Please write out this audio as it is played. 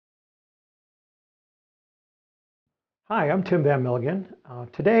Hi, I'm Tim Van Milligan.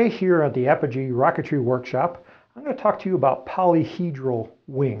 Today here at the Apogee Rocketry Workshop, I'm going to talk to you about polyhedral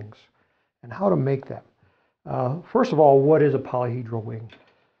wings and how to make them. First of all, what is a polyhedral wing?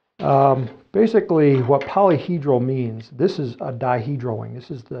 Basically, what polyhedral means, this is a dihedral wing.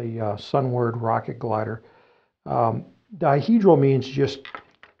 This is the Sunward rocket glider. Dihedral means just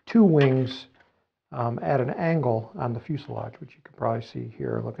two wings at an angle on the fuselage, which you can probably see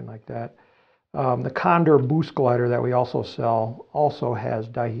here looking like that. The Condor boost glider that we also sell also has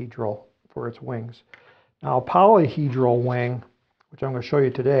dihedral for its wings. Now, a polyhedral wing, which I'm going to show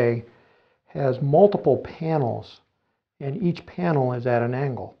you today, has multiple panels, and each panel is at an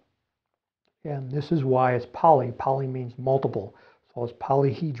angle. And this is why it's poly. Poly means multiple, so it's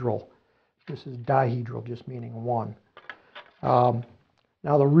polyhedral. This is dihedral, just meaning one. Now,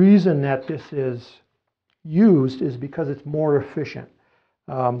 the reason that this is used is because it's more efficient.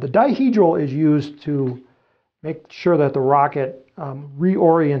 The dihedral is used to make sure that the rocket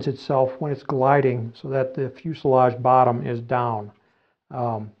reorients itself when it's gliding so that the fuselage bottom is down,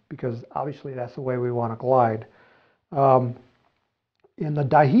 because obviously that's the way we want to glide. And the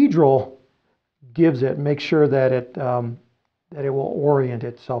dihedral makes sure that it will orient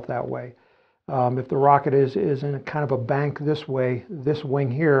itself that way. If the rocket is in a kind of a bank this way, this wing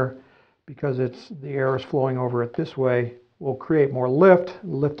here, because the air is flowing over it this way, will create more lift,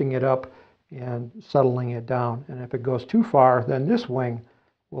 lifting it up and settling it down. And if it goes too far, then this wing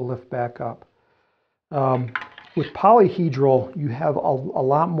will lift back up. With polyhedral, you have a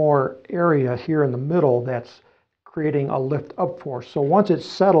lot more area here in the middle that's creating a lift up force. So once it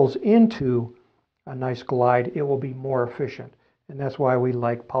settles into a nice glide, it will be more efficient. And that's why we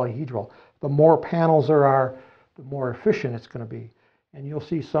like polyhedral. The more panels there are, the more efficient it's going to be. And you'll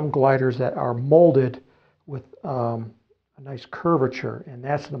see some gliders that are molded with a nice curvature, and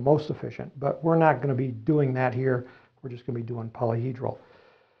that's the most efficient. But we're not going to be doing that here. We're just going to be doing polyhedral.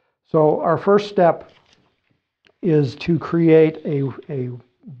 So our first step is to create a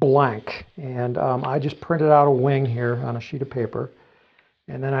blank. And I just printed out a wing here on a sheet of paper.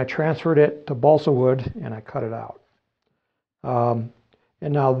 And then I transferred it to balsa wood and I cut it out. And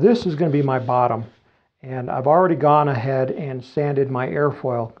now this is going to be my bottom. And I've already gone ahead and sanded my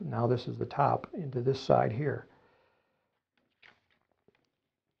airfoil. Now this is the top into this side here.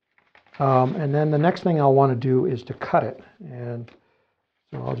 And then the next thing I'll want to do is to cut it. And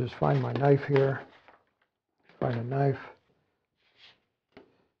so I'll just find my knife here. Find a knife.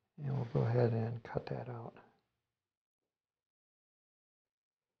 And we'll go ahead and cut that out.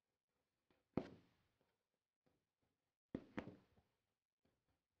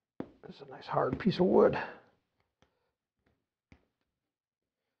 This is a nice hard piece of wood.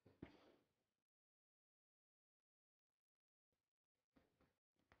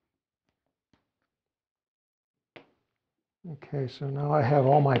 Okay, so now I have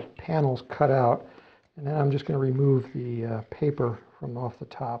all my panels cut out, and then I'm just going to remove the paper from off the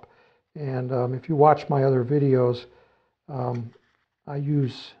top. And if you watch my other videos, I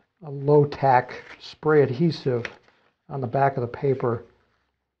use a low-tack spray adhesive on the back of the paper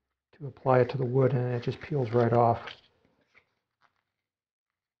to apply it to the wood, and it just peels right off.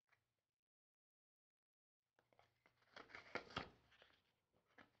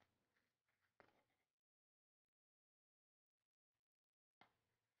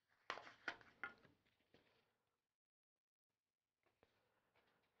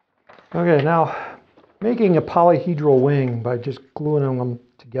 Okay, now making a polyhedral wing by just gluing them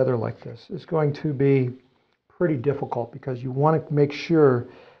together like this is going to be pretty difficult because you want to make sure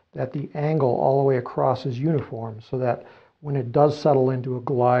that the angle all the way across is uniform so that when it does settle into a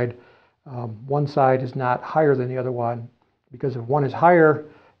glide, one side is not higher than the other one, because if one is higher,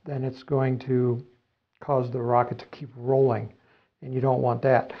 then it's going to cause the rocket to keep rolling, and you don't want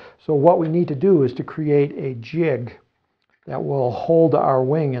that. So what we need to do is to create a jig that will hold our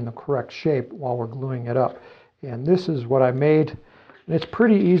wing in the correct shape while we're gluing it up. And this is what I made, and it's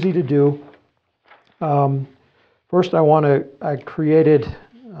pretty easy to do. First I created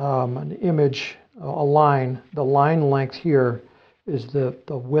an image, a line. The line length here is the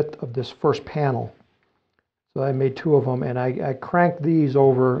width of this first panel. So I made two of them, and I cranked these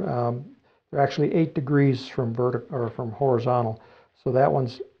over. They're actually 8 degrees from horizontal. So that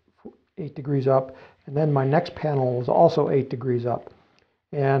one's 8 degrees up. And then my next panel was also 8 degrees up.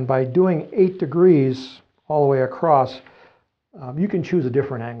 And by doing 8 degrees all the way across, you can choose a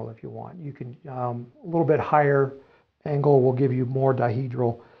different angle if you want. You can, a little bit higher angle will give you more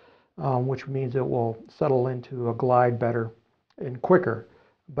dihedral, which means it will settle into a glide better and quicker,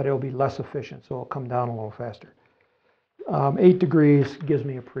 but it'll be less efficient, so it'll come down a little faster. 8 degrees gives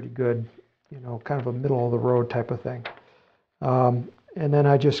me a pretty good, kind of a middle of the road type of thing. And then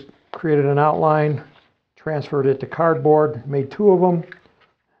I just created an outline, transferred it to cardboard, made 2 of them,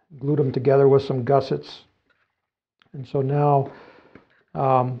 glued them together with some gussets. And so now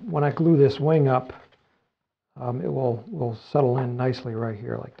when I glue this wing up, it will settle in nicely right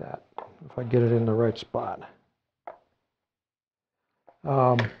here like that, if I get it in the right spot.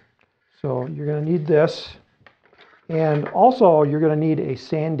 So you're going to need this, and also you're going to need a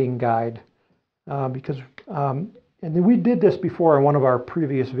sanding guide because, and we did this before in one of our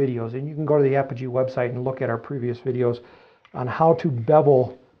previous videos, and you can go to the Apogee website and look at our previous videos on how to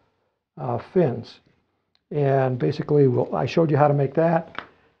bevel fins. And basically, I showed you how to make that,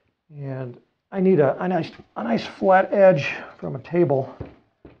 and I need a nice flat edge from a table,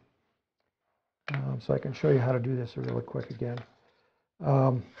 so I can show you how to do this really quick again.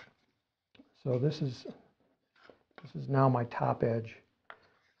 So this is now my top edge.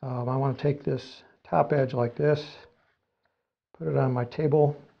 I want to take this top edge like this, put it on my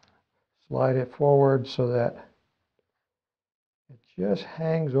table, slide it forward so that it just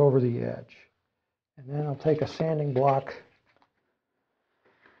hangs over the edge. And then I'll take a sanding block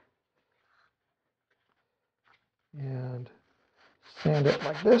and sand it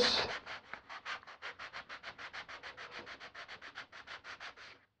like this.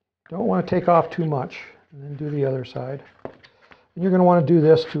 Don't want to take off too much, and then do the other side. And you're going to want to do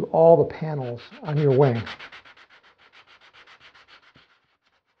this to all the panels on your wing.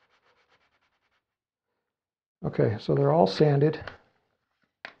 Okay, so they're all sanded.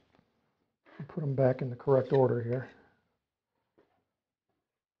 I'll put them back in the correct order here.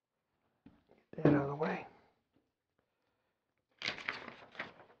 Get that out of the way.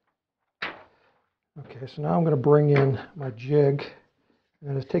 Okay, so now I'm going to bring in my jig. I'm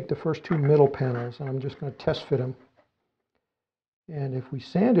going to take the first 2 middle panels, and I'm just going to test fit them. And if we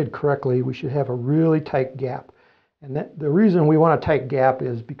sanded correctly, we should have a really tight gap. And the reason we want a tight gap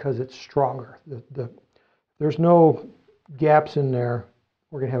is because it's stronger. There's no gaps in there.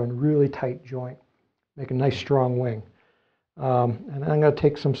 We're going to have a really tight joint, make a nice strong wing. And I'm going to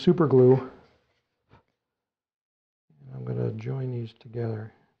take some super glue. And I'm going to join these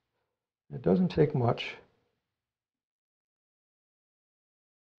together. It doesn't take much.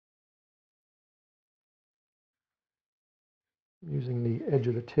 I'm using the edge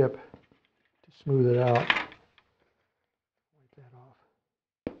of the tip to smooth it out. Wipe that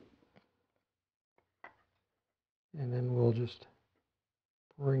off. And then we'll just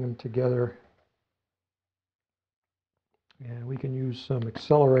bring them together. And we can use some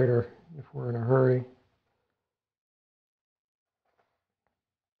accelerator if we're in a hurry.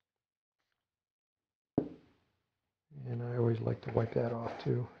 And I always like to wipe that off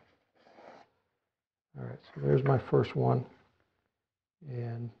too. All right, so there's my first one.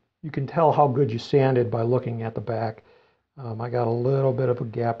 And you can tell how good you sanded by looking at the back. I got a little bit of a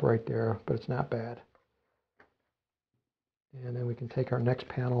gap right there, but it's not bad. And then we can take our next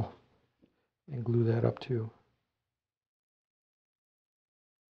panel and glue that up too.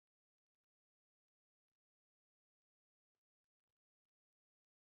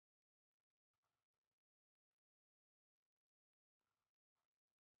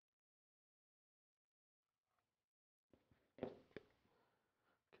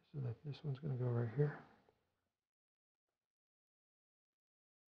 So that this one's going to go right here.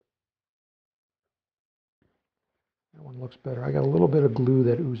 That one looks better. I got a little bit of glue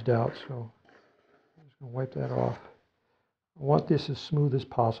that oozed out, so I'm just going to wipe that off. I want this as smooth as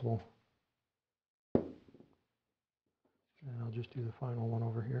possible. And I'll just do the final one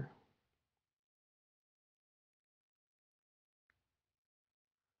over here.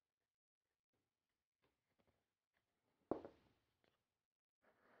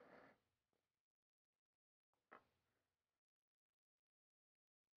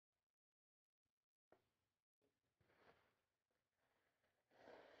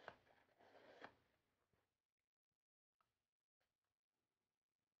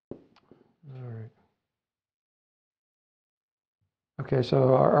 All right. Okay,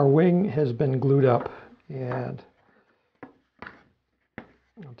 so our wing has been glued up, and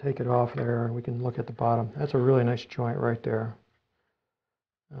I'll take it off there and we can look at the bottom. That's a really nice joint right there.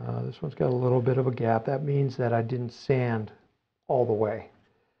 This one's got a little bit of a gap. That means that I didn't sand all the way.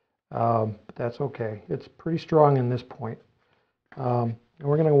 But that's okay. It's pretty strong in this point. And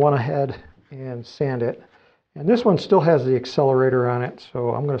we're going to go ahead and sand it. And this one still has the accelerator on it, so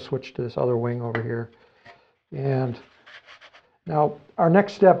I'm going to switch to this other wing over here. And now our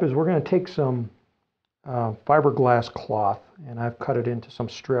next step is we're going to take some fiberglass cloth, and I've cut it into some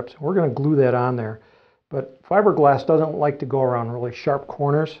strips. We're going to glue that on there. But fiberglass doesn't like to go around really sharp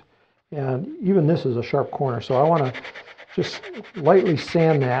corners, and even this is a sharp corner, so I want to just lightly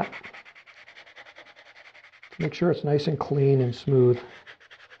sand that. Make sure it's nice and clean and smooth.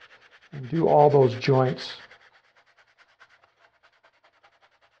 And do all those joints.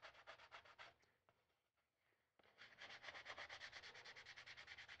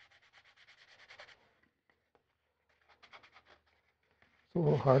 It's a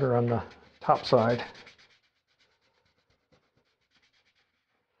little harder on the top side.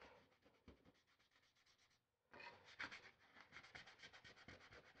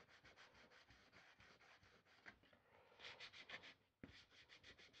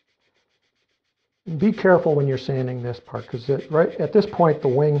 Be careful when you're sanding this part, because right at this point the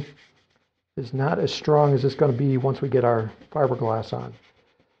wing is not as strong as it's going to be once we get our fiberglass on.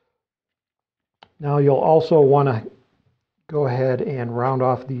 Now you'll also want to go ahead and round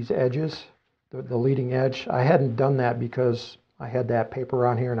off these edges, the leading edge. I hadn't done that because I had that paper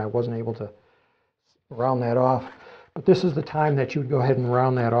on here and I wasn't able to round that off. But this is the time that you would go ahead and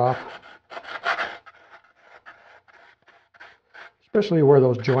round that off, especially where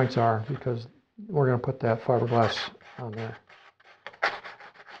those joints are, because we're going to put that fiberglass on there.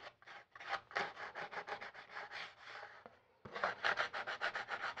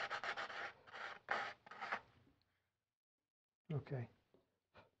 Okay,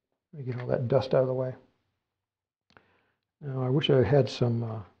 let me get all that dust out of the way. Now I wish I had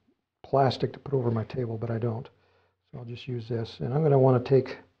some plastic to put over my table, but I don't. So I'll just use this. And I'm going to want to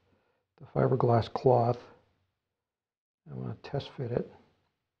take the fiberglass cloth. I want to test fit it.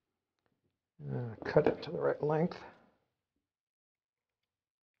 Cut it to the right length.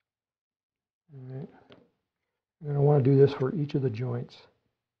 All right. I'm going to want to do this for each of the joints.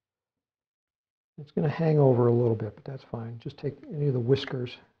 It's going to hang over a little bit, but that's fine. Just take any of the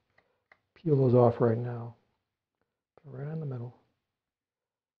whiskers, peel those off right now. Put it right in the middle.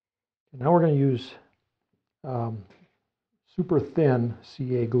 And now we're going to use super thin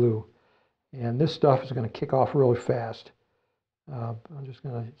CA glue. And this stuff is going to kick off really fast. I'm just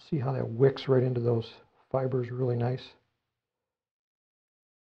going to see how that wicks right into those fibers really nice.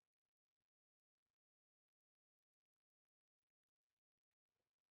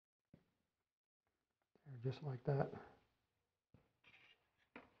 Just like that.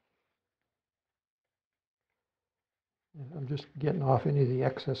 And I'm just getting off any of the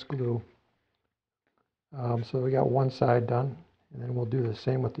excess glue. So we got one side done, and then we'll do the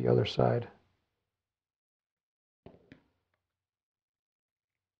same with the other side.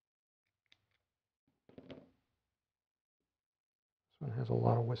 This one has a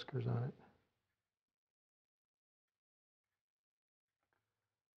lot of whiskers on it.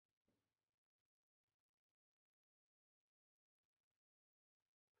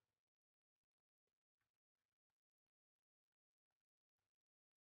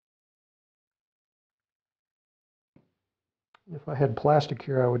 If I had plastic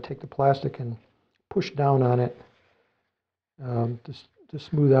here, I would take the plastic and push down on it to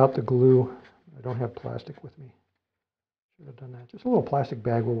smooth out the glue. I don't have plastic with me. Should have done that. Just a little plastic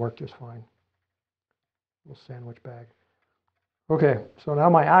bag will work just fine. A little sandwich bag. Okay, so now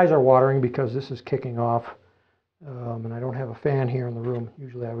my eyes are watering because this is kicking off, and I don't have a fan here in the room.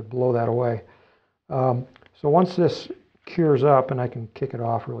 Usually I would blow that away. So once this cures up, and I can kick it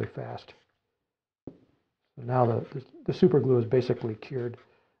off really fast. So now the super glue is basically cured.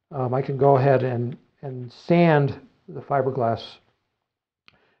 I can go ahead and sand the fiberglass.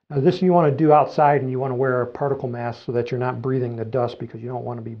 Now this you want to do outside, and you want to wear a particle mask so that you're not breathing the dust, because you don't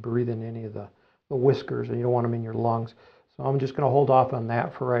want to be breathing any of the whiskers, and you don't want them in your lungs. So I'm just going to hold off on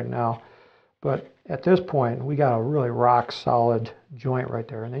that for right now. But at this point, we got a really rock solid joint right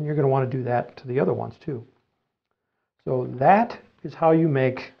there. And then you're going to want to do that to the other ones too. So that is how you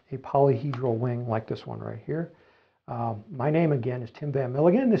make a polyhedral wing like this one right here. My name again is Tim Van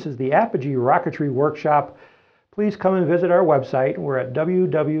Milligan. This is the Apogee Rocketry Workshop. Please come and visit our website. We're at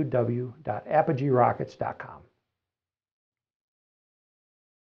www.apogeerockets.com.